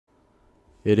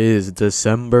It is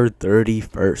December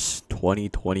 31st,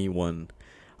 2021.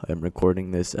 I'm recording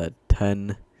this at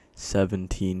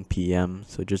 10:17 p.m.,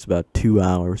 so just about 2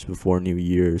 hours before New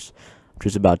Year's. I'm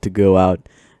just about to go out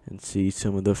and see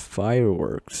some of the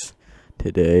fireworks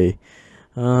today.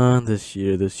 This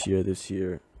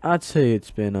year. I'd say it's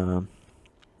been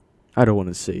I don't want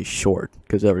to say short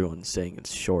because everyone's saying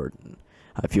it's short, and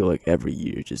I feel like every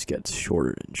year just gets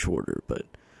shorter and shorter, but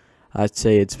I'd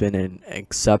say it's been an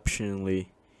exceptionally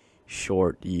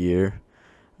short year.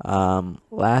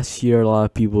 Last year, a lot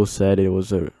of people said it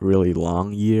was a really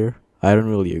long year. I don't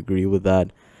really agree with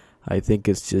that. I think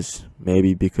it's just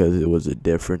maybe because it was a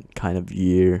different kind of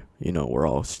year. We're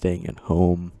all staying at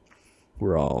home.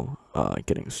 We're all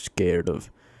getting scared of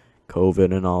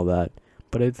COVID and all that.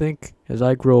 But I think as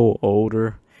I grow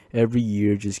older, every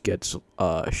year just gets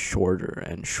shorter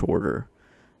and shorter.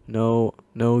 No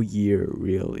year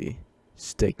really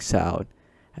sticks out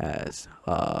as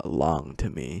long to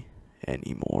me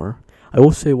anymore. I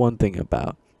will say one thing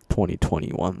about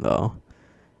 2021 though.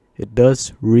 It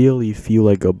does really feel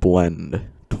like a blend,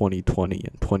 2020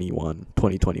 and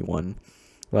 2021.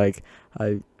 Like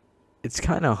I it's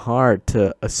kind of hard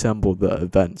to assemble the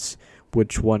events.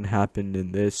 Which one happened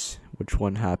in this? Which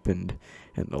one happened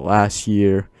in the last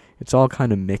year? It's all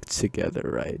kind of mixed together,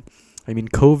 right? I mean,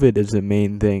 COVID is the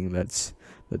main thing that's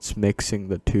mixing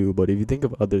the two. But if you think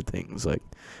of other things, like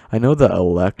I know the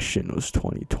election was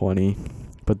 2020,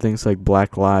 but things like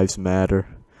Black Lives Matter,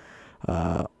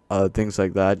 things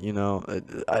like that,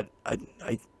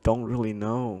 I don't really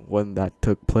know when that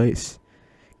took place,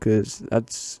 because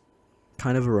that's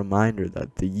kind of a reminder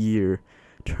that the year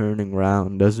turning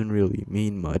round doesn't really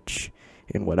mean much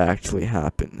in what actually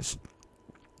happens.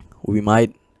 We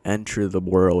might enter the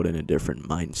world in a different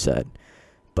mindset,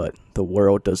 but the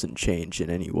world doesn't change in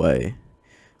any way.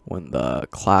 When the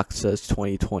clock says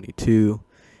 2022,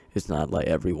 it's not like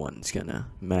everyone's gonna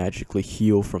magically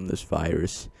heal from this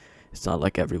virus. It's not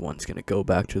like everyone's gonna go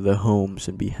back to their homes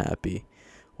and be happy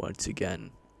once again.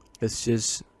 It's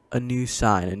just a new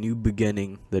sign, a new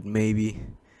beginning that maybe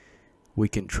we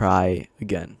can try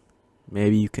again.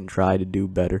 Maybe you can try to do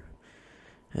better,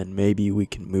 and maybe we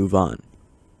can move on.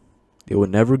 It will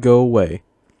never go away,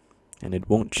 and it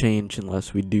won't change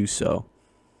unless we do so.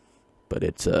 But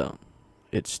it's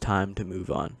time to move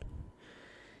on.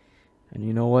 And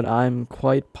you know what? I'm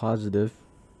quite positive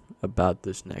about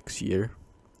this next year.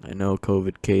 I know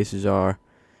COVID cases are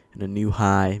in a new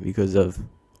high because of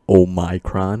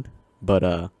Omicron, but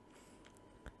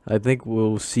I think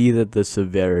we'll see that the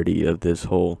severity of this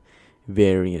whole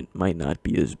variant might not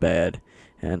be as bad,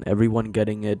 and everyone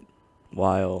getting it,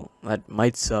 while that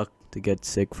might suck to get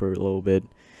sick for a little bit,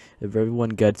 if everyone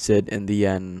gets it in the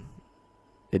end,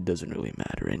 it doesn't really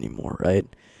matter anymore, right?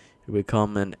 It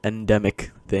become an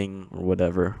endemic thing or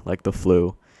whatever, like the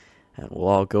flu, and we'll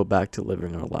all go back to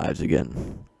living our lives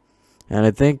again. And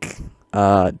I think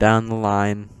down the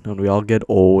line, when we all get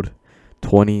old,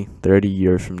 20, 30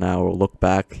 years from now, we'll look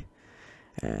back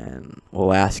and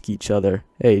we'll ask each other,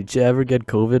 hey, did you ever get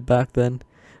COVID back then?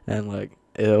 And like,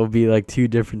 it'll be like two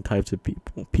different types of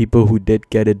people. People who did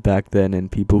get it back then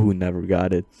and people who never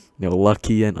got it.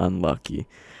 Lucky and unlucky.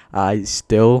 I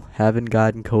still haven't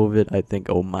gotten COVID. I think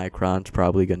Omicron's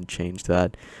probably going to change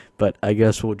that. But I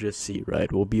guess we'll just see,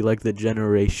 right? We'll be like the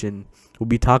generation. We'll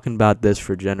be talking about this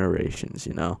for generations.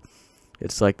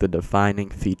 It's like the defining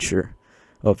feature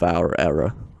of our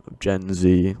era, of Gen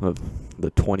Z, of the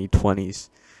 2020s,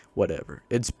 whatever.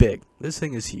 It's big. This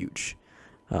thing is huge.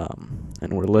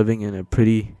 And we're living in a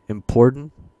pretty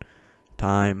important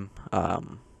time.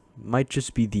 Might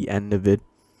just be the end of it.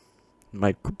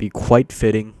 Might be quite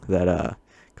fitting that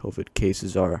COVID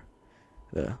cases are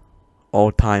the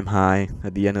all-time high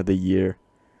at the end of the year.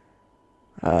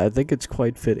 I think it's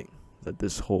quite fitting that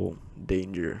this whole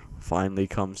danger finally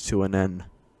comes to an end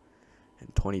in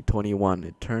 2021.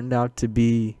 It turned out to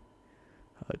be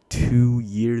a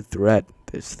 2-year threat,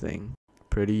 this thing.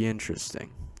 Pretty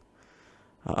interesting.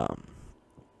 I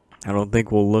don't think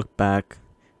we'll look back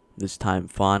this time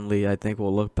fondly. I think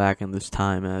we'll look back in this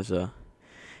time as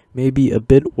maybe a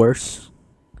bit worse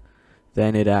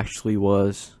than it actually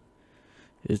was.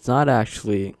 It's not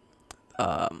actually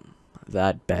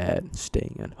that bad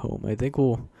staying at home. I think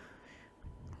we'll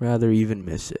rather even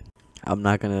miss it. I'm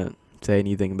not gonna say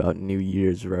anything about New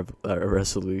Year's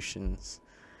resolutions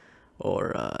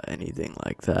or anything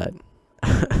like that.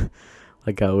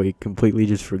 Like how we completely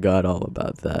just forgot all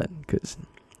about that because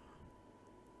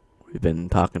we've been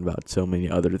talking about so many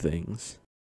other things.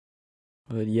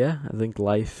 But yeah, I think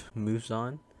life moves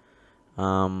on.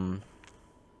 And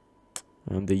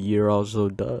the year also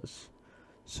does.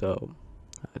 So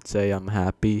I'd say I'm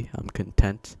happy, I'm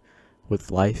content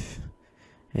with life,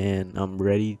 and I'm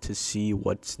ready to see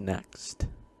what's next.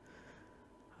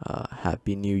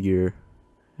 Happy New Year,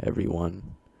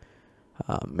 everyone.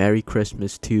 Merry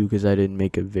Christmas too, because I didn't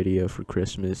make a video for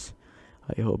Christmas.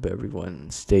 I hope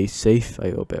everyone stays safe. I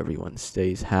hope everyone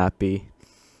stays happy.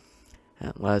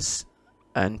 And let's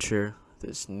enter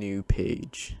this new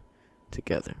page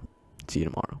together. See you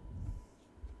tomorrow.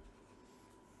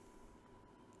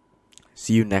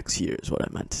 See you next year is what I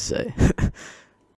meant to say.